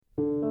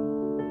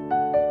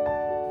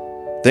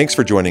Thanks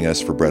for joining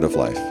us for Bread of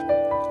Life,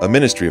 a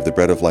ministry of the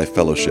Bread of Life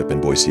Fellowship in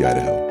Boise,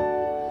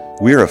 Idaho.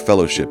 We are a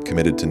fellowship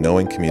committed to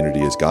knowing community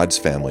as God's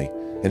family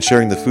and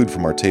sharing the food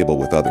from our table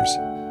with others.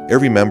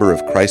 Every member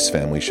of Christ's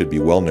family should be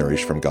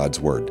well-nourished from God's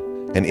Word,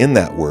 and in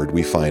that Word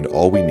we find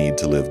all we need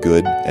to live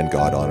good and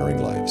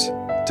God-honoring lives.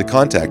 To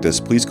contact us,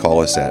 please call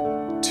us at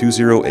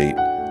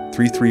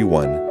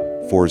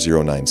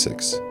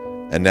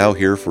 208-331-4096. And now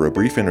here for a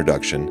brief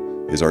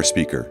introduction is our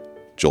speaker,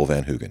 Joel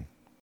Van Hoogen.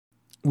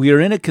 We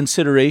are in a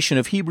consideration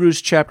of Hebrews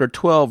chapter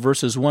 12,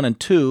 verses 1 and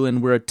 2,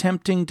 and we're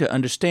attempting to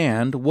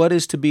understand what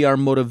is to be our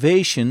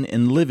motivation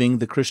in living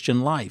the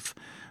Christian life.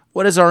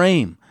 What is our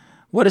aim?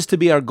 What is to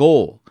be our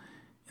goal?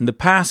 In the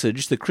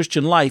passage, the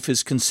Christian life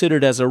is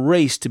considered as a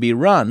race to be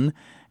run,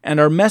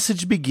 and our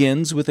message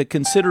begins with a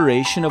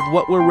consideration of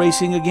what we're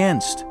racing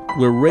against.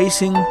 We're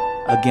racing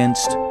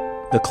against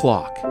the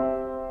clock.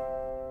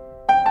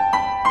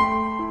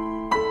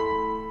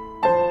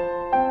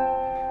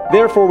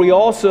 Therefore we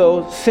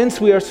also,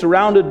 since we are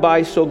surrounded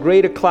by so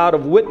great a cloud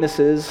of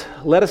witnesses,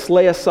 let us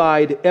lay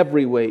aside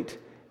every weight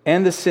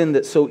and the sin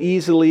that so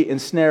easily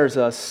ensnares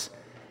us,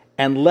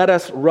 and let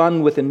us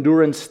run with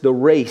endurance the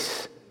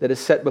race that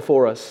is set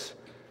before us,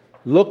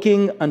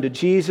 looking unto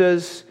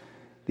Jesus,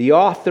 the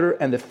author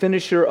and the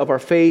finisher of our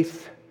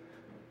faith,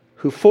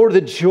 who for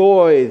the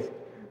joy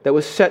that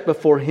was set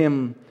before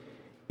him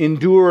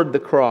endured the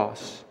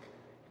cross,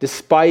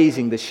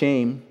 despising the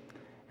shame,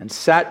 and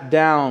sat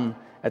down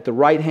at the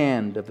right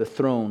hand of the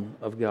throne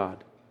of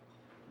God.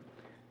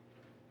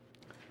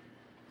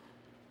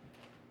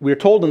 We are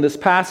told in this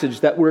passage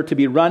that we're to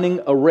be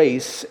running a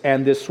race,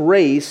 and this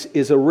race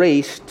is a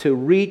race to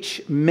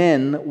reach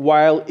men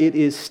while it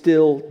is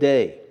still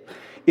day.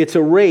 It's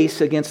a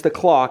race against the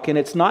clock, and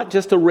it's not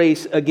just a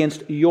race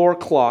against your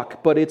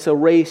clock, but it's a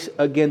race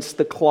against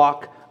the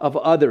clock of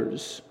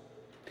others.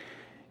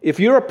 If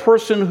you're a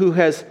person who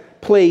has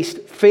placed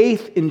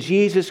faith in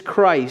Jesus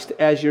Christ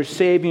as your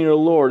Savior and your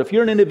Lord, if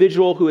you're an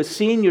individual who has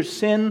seen your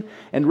sin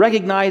and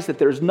recognized that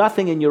there's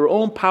nothing in your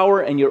own power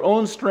and your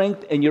own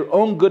strength and your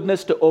own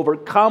goodness to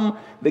overcome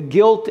the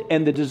guilt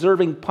and the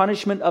deserving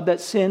punishment of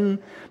that sin,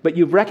 but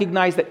you've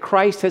recognized that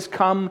Christ has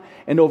come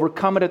and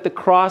overcome it at the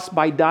cross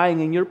by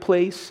dying in your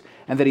place,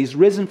 and that He's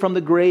risen from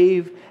the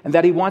grave, and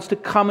that He wants to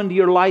come into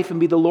your life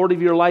and be the Lord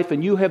of your life,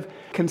 and you have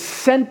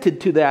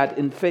consented to that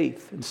in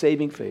faith, in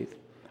saving faith,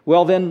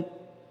 well then,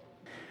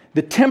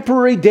 the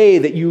temporary day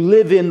that you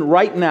live in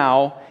right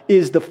now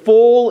is the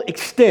full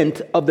extent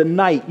of the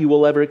night you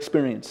will ever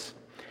experience.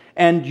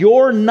 And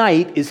your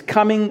night is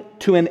coming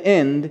to an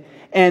end,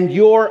 and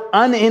your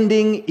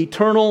unending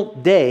eternal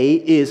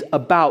day is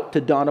about to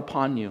dawn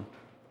upon you.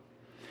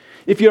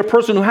 If you're a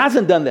person who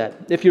hasn't done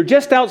that, if you're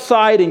just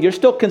outside and you're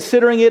still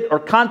considering it or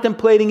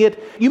contemplating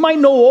it, you might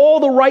know all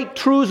the right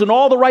truths and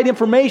all the right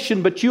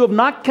information, but you have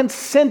not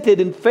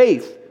consented in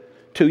faith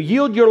to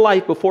yield your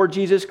life before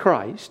Jesus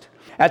Christ.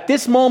 At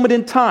this moment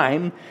in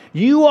time,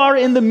 you are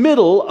in the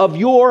middle of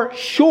your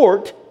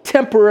short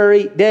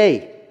temporary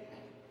day.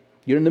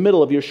 You're in the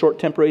middle of your short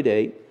temporary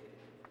day,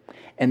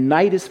 and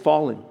night is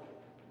falling,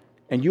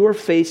 and you are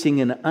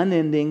facing an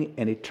unending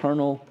and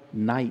eternal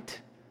night,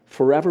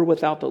 forever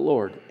without the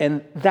Lord.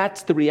 And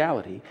that's the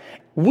reality.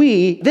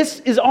 This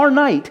is our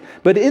night,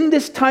 but in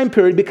this time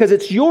period, because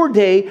it's your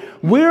day,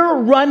 we're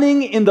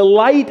running in the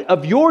light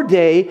of your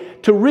day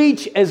to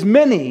reach as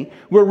many.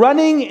 We're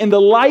running in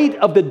the light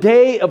of the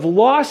day of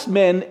lost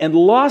men and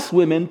lost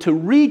women to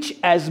reach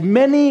as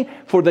many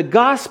for the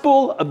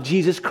gospel of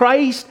Jesus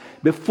Christ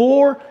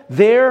before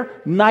their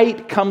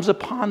night comes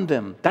upon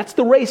them. That's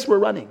the race we're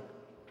running.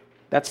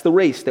 That's the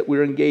race that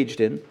we're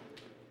engaged in.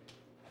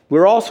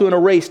 We're also in a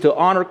race to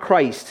honor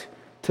Christ,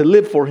 to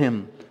live for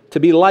Him, to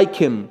be like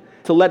Him,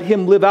 to let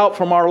Him live out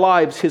from our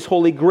lives His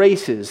holy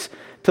graces,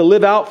 to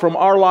live out from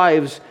our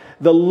lives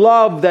the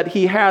love that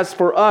He has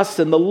for us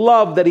and the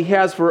love that He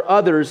has for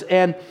others.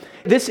 And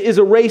this is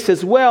a race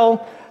as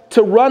well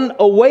to run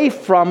away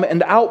from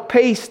and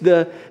outpace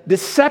the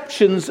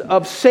deceptions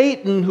of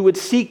Satan who would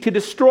seek to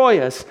destroy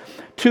us,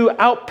 to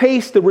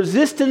outpace the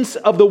resistance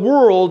of the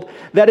world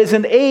that is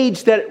an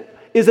age that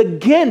is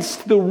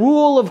against the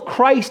rule of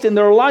Christ in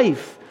their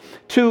life,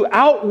 to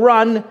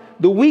outrun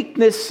the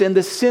weakness and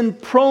the sin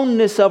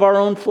proneness of our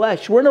own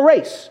flesh. We're in a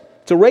race.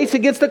 It's a race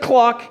against the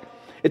clock.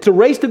 It's a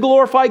race to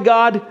glorify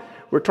God.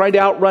 We're trying to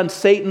outrun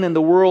Satan and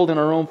the world and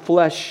our own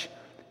flesh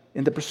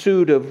in the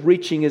pursuit of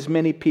reaching as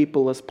many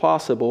people as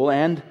possible.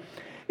 And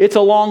it's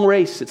a long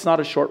race. It's not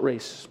a short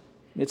race.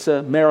 It's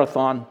a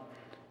marathon.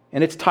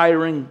 And it's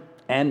tiring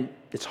and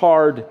it's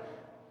hard.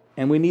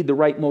 And we need the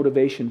right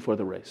motivation for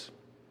the race.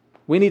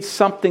 We need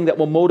something that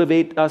will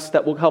motivate us,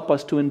 that will help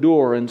us to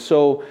endure. And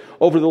so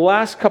over the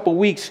last couple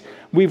weeks,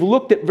 we've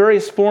looked at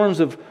various forms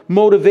of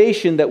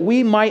motivation that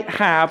we might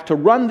have to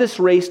run this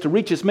race, to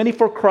reach as many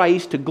for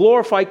Christ, to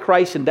glorify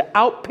Christ, and to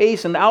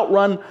outpace and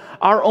outrun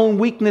our own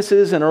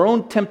weaknesses and our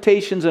own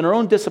temptations and our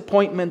own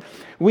disappointment.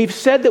 We've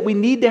said that we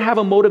need to have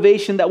a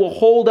motivation that will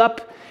hold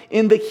up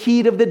in the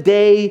heat of the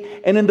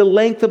day and in the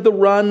length of the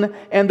run,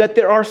 and that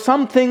there are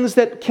some things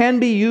that can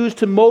be used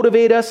to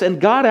motivate us, and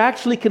God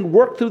actually can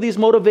work through these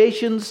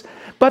motivations,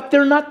 but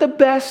they're not the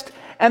best,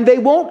 and they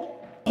won't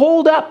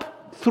hold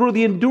up through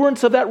the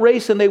endurance of that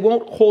race, and they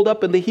won't hold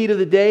up in the heat of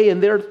the day.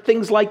 And there are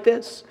things like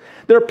this.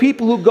 There are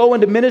people who go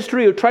into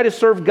ministry or try to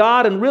serve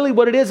God, and really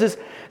what it is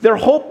they're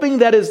hoping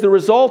that as the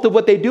result of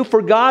what they do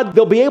for God,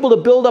 they'll be able to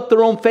build up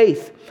their own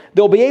faith.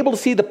 They'll be able to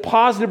see the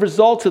positive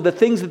results of the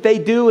things that they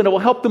do, and it will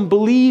help them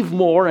believe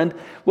more. And,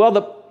 well,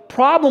 the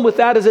problem with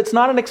that is it's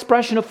not an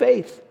expression of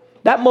faith.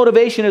 That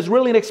motivation is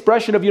really an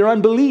expression of your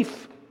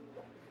unbelief.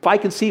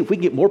 If we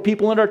can get more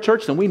people in our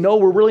church, then we know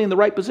we're really in the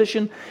right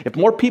position. If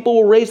more people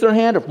will raise their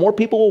hand, if more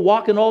people will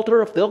walk an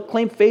altar, if they'll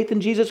claim faith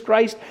in Jesus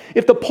Christ,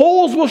 if the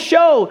polls will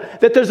show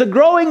that there's a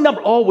growing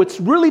number. Oh, it's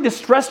really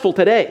distressful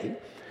today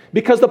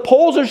because the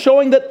polls are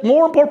showing that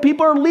more and more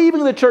people are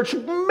leaving the church.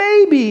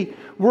 Maybe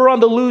we're on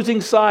the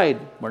losing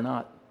side. We're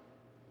not.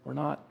 We're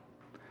not.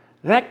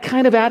 That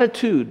kind of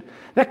attitude,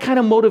 that kind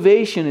of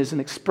motivation is an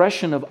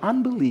expression of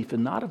unbelief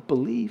and not of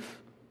belief.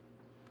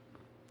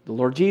 The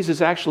Lord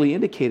Jesus actually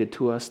indicated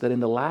to us that in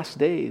the last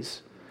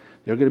days,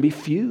 there are going to be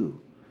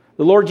few.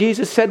 The Lord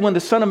Jesus said when the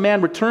Son of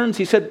Man returns,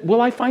 He said, will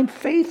I find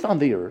faith on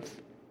the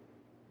earth?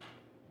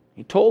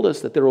 He told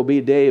us that there will be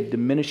a day of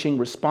diminishing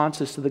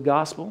responses to the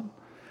gospel.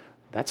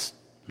 That's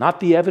not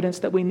the evidence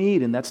that we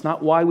need, and that's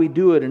not why we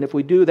do it. And if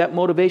we do, that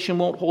motivation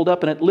won't hold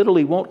up, and it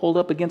literally won't hold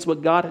up against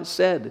what God has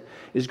said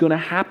is going to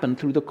happen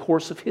through the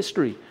course of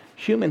history,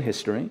 human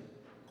history.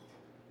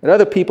 There are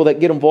other people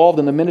that get involved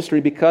in the ministry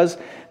because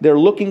they're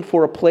looking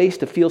for a place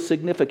to feel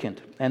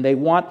significant. And they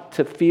want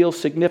to feel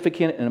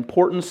significant and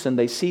importance, and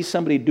they see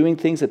somebody doing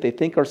things that they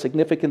think are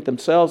significant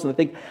themselves, and they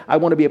think, I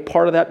want to be a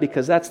part of that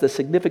because that's the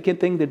significant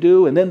thing to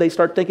do. And then they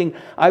start thinking,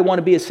 I want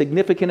to be as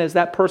significant as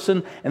that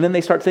person. And then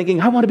they start thinking,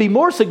 I want to be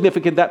more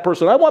significant than that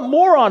person. I want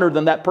more honor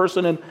than that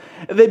person. And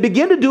they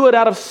begin to do it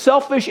out of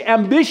selfish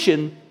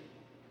ambition.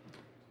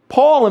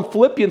 Paul in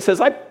Philippians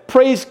says, I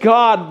praise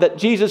God that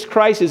Jesus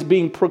Christ is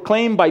being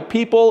proclaimed by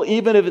people,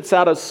 even if it's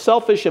out of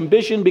selfish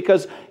ambition,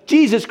 because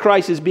Jesus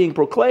Christ is being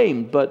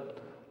proclaimed.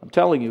 But I'm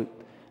telling you,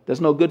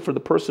 that's no good for the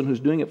person who's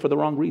doing it for the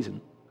wrong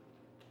reason.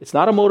 It's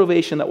not a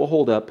motivation that will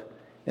hold up,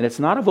 and it's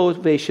not a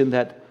motivation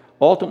that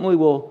ultimately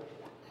will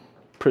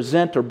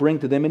present or bring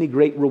to them any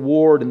great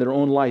reward in their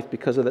own life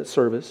because of that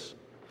service.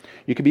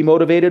 You could be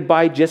motivated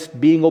by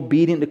just being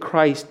obedient to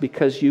Christ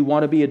because you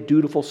want to be a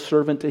dutiful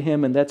servant to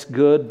Him, and that's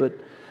good, but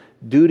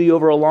duty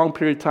over a long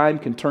period of time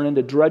can turn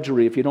into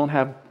drudgery if you don't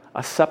have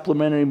a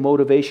supplementary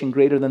motivation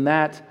greater than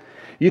that.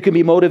 You can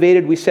be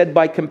motivated, we said,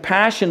 by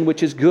compassion,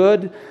 which is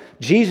good.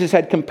 Jesus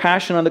had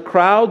compassion on the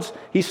crowds.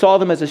 He saw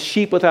them as a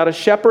sheep without a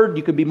shepherd.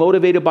 You can be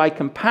motivated by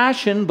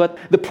compassion, but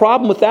the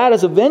problem with that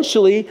is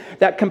eventually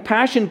that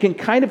compassion can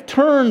kind of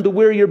turn to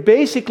where you're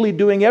basically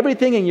doing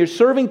everything and you're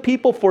serving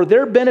people for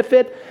their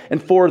benefit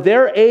and for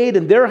their aid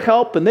and their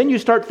help, and then you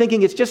start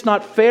thinking it's just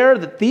not fair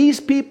that these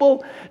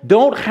people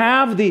don't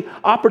have the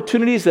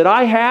opportunities that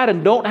I had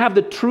and don't have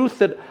the truth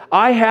that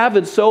I have,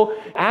 and so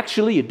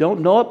actually you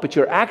don't know it, but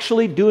you're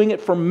actually doing it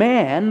for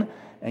man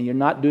and you're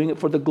not doing it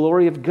for the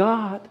glory of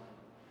God.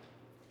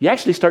 You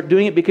actually start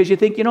doing it because you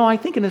think, I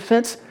think in a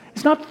sense,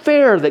 it's not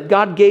fair that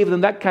God gave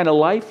them that kind of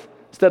life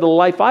instead of the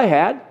life I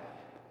had.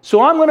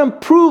 So I'm going to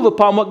improve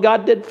upon what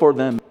God did for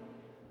them.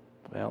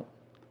 Well,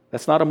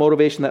 that's not a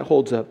motivation that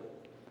holds up.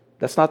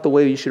 That's not the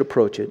way you should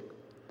approach it.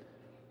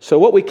 So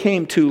what we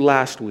came to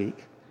last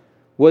week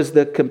was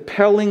the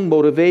compelling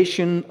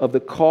motivation of the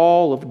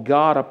call of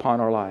God upon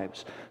our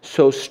lives.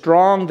 So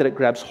strong that it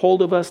grabs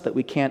hold of us that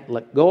we can't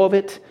let go of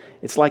it.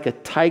 It's like a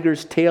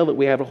tiger's tail that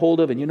we have a hold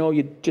of, and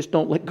you just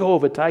don't let go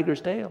of a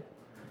tiger's tail.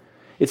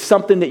 It's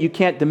something that you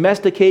can't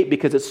domesticate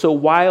because it's so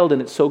wild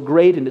and it's so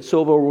great and it's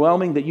so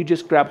overwhelming that you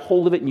just grab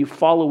hold of it and you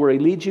follow where He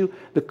leads you,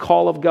 the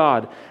call of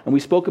God. And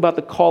we spoke about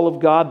the call of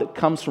God that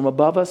comes from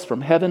above us,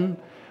 from heaven,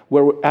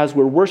 where as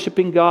we're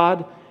worshiping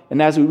God,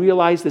 and as we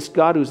realize this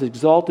God who's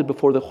exalted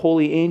before the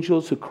holy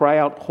angels who cry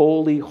out,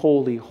 holy,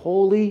 holy,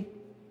 holy,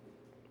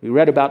 we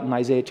read about in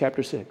Isaiah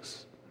chapter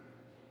 6.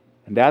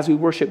 And as we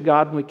worship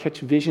God and we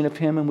catch vision of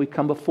Him and we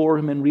come before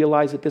Him and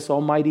realize that this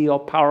almighty,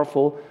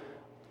 all-powerful,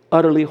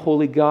 utterly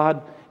holy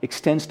God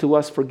extends to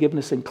us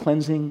forgiveness and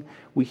cleansing,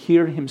 we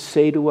hear Him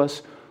say to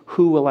us,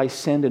 who will I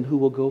send and who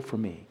will go for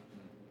me?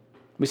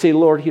 We say,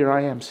 Lord, here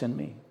I am, send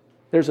me.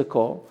 There's a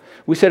call.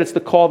 We said it's the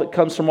call that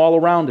comes from all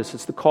around us.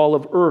 It's the call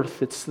of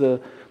earth. It's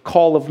the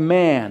call of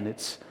man.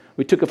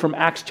 We took it from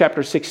Acts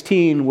chapter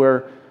 16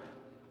 where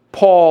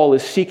Paul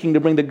is seeking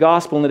to bring the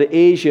gospel into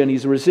Asia, and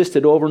he's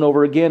resisted over and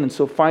over again. And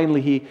so finally,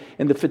 he,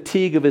 in the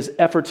fatigue of his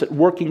efforts at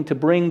working to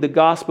bring the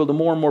gospel to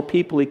more and more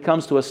people, he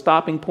comes to a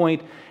stopping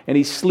point, and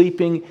he's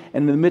sleeping.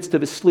 And in the midst of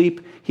his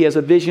sleep, he has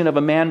a vision of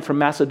a man from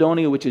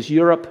Macedonia, which is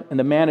Europe. And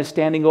the man is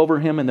standing over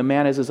him, and the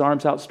man has his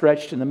arms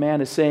outstretched, and the man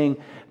is saying,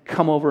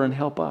 come over and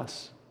help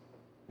us.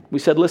 We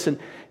said, listen,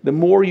 the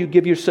more you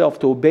give yourself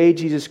to obey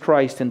Jesus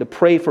Christ and to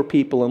pray for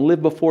people and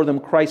live before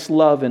them Christ's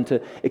love and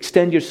to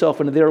extend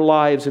yourself into their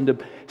lives and to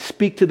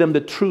speak to them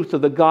the truth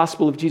of the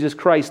gospel of Jesus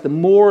Christ, the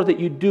more that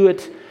you do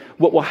it,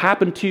 what will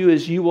happen to you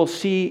is you will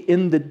see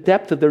in the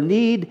depth of their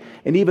need,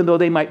 and even though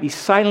they might be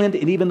silent,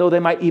 and even though they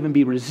might even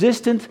be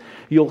resistant,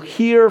 you'll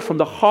hear from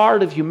the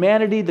heart of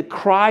humanity the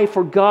cry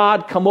for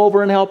God, come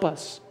over and help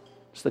us.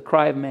 It's the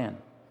cry of man,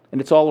 and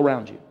it's all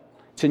around you.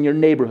 It's in your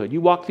neighborhood.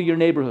 You walk through your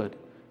neighborhood.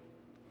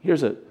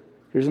 Here's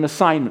an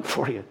assignment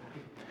for you.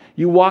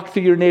 You walk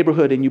through your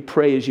neighborhood and you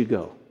pray as you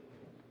go.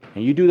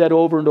 And you do that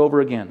over and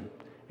over again.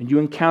 And you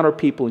encounter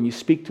people and you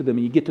speak to them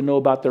and you get to know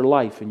about their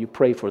life and you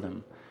pray for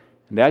them.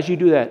 And as you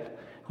do that,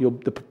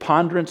 the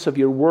preponderance of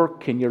your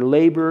work and your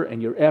labor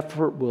and your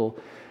effort will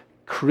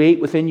create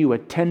within you a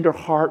tender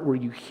heart where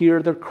you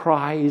hear their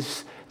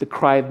cries, the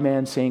cry of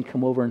man saying,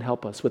 come over and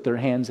help us, with their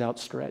hands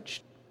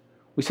outstretched.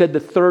 We said the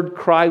third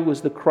cry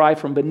was the cry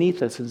from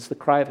beneath us. It's the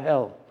cry of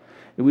hell.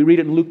 And we read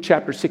it in Luke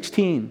chapter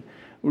 16.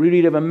 We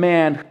read of a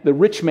man, the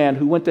rich man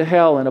who went to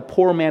hell, and a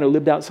poor man who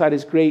lived outside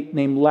his grave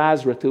named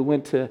Lazarus who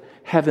went to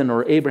heaven,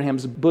 or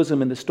Abraham's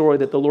bosom, in the story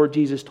that the Lord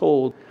Jesus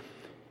told.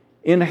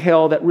 In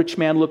hell, that rich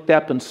man looked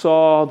up and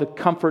saw the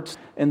comforts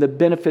and the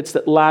benefits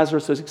that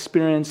Lazarus was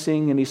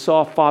experiencing, and he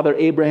saw Father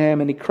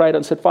Abraham, and he cried out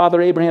and said,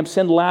 Father Abraham,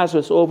 send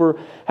Lazarus over,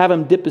 have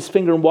him dip his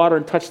finger in water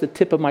and touch the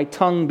tip of my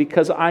tongue,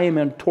 because I am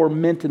in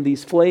torment in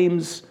these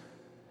flames.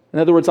 In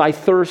other words, I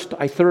thirst.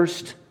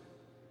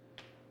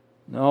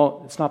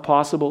 No, it's not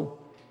possible.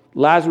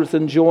 Lazarus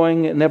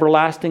enjoying an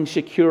everlasting,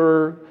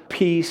 secure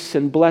peace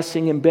and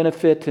blessing and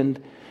benefit,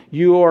 and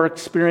you are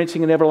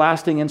experiencing an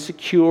everlasting and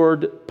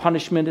secured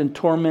punishment and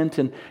torment,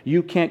 and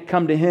you can't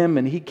come to him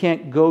and he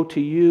can't go to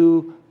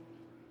you.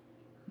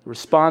 The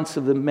response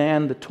of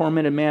the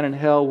tormented man in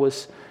hell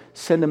was,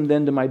 send him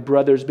then to my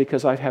brothers,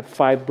 because I have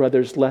 5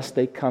 brothers, lest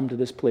they come to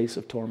this place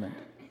of torment.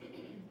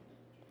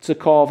 It's a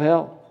call of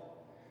hell.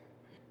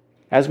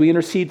 As we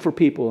intercede for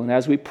people and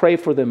as we pray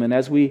for them and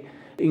as we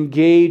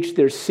engage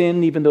their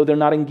sin even though they're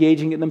not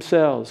engaging it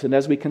themselves, and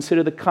as we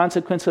consider the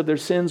consequence of their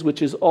sins,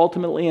 which is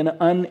ultimately an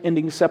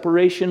unending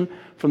separation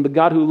from the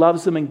God who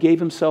loves them and gave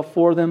himself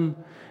for them,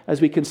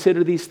 as we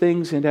consider these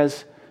things and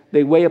as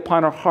they weigh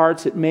upon our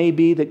hearts, it may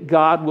be that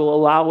God will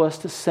allow us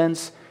to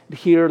sense and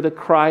hear the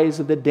cries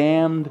of the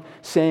damned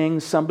saying,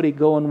 somebody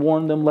go and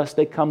warn them lest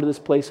they come to this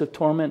place of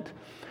torment.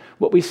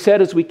 What we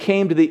said as we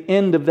came to the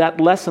end of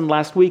that lesson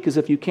last week is,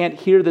 if you can't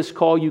hear this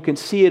call, you can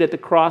see it at the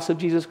cross of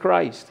Jesus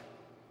Christ.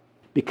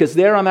 Because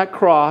there on that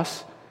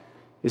cross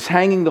is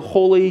hanging the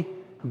holy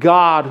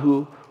God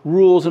who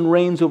rules and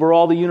reigns over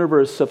all the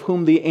universe, of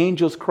whom the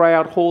angels cry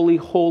out, holy,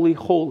 holy,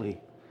 holy.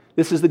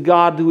 This is the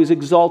God who is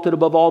exalted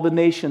above all the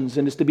nations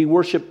and is to be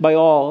worshipped by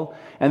all.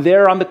 And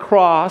there on the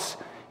cross,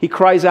 he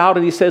cries out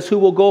and he says, who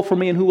will go for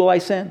me and who will I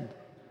send?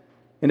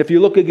 And if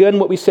you look again,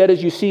 what we said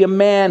is you see a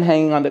man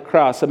hanging on the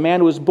cross, a man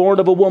who was born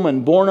of a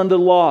woman, born under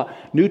the law,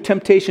 knew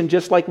temptation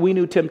just like we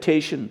knew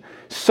temptation,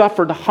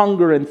 suffered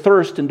hunger and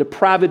thirst and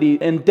depravity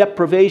and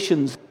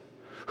deprivations,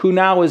 who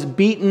now is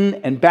beaten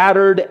and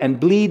battered and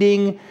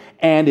bleeding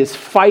and is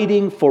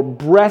fighting for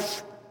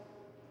breath,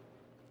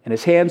 and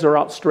his hands are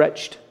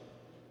outstretched.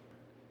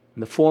 In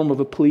the form of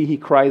a plea, he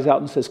cries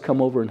out and says,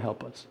 come over and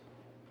help us,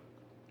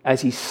 as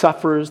he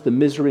suffers the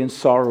misery and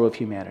sorrow of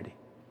humanity.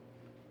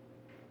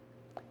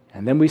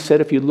 And then we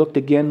said if you looked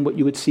again, what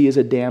you would see is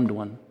a damned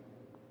one.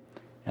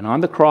 And on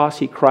the cross,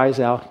 he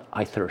cries out,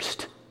 I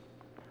thirst.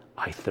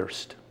 I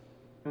thirst.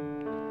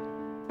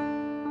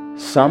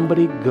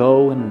 Somebody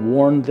go and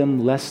warn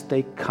them lest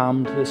they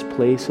come to this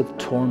place of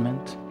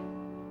torment.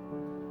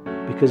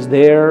 Because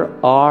there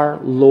our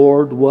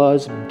Lord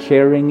was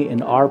carrying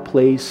in our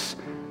place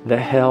the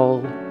hell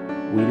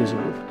we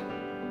deserved.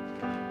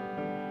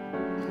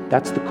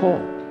 That's the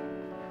call.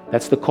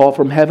 That's the call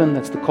from heaven,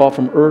 that's the call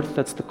from earth,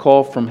 that's the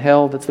call from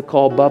hell, that's the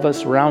call above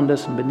us, around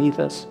us, and beneath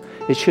us.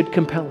 It should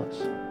compel us.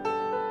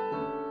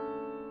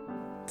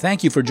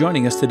 Thank you for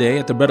joining us today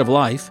at the Bread of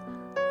Life,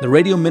 the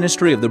radio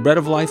ministry of the Bread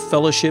of Life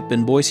Fellowship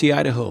in Boise,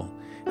 Idaho.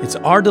 It's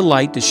our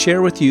delight to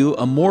share with you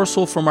a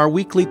morsel from our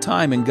weekly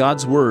time in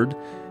God's Word.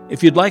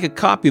 If you'd like a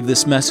copy of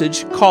this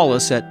message, call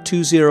us at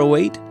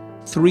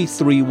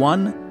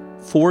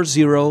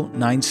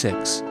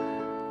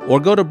 208-331-4096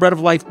 or go to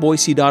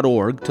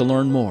breadoflifeboise.org to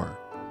learn more.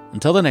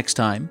 Until the next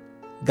time,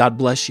 God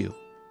bless you.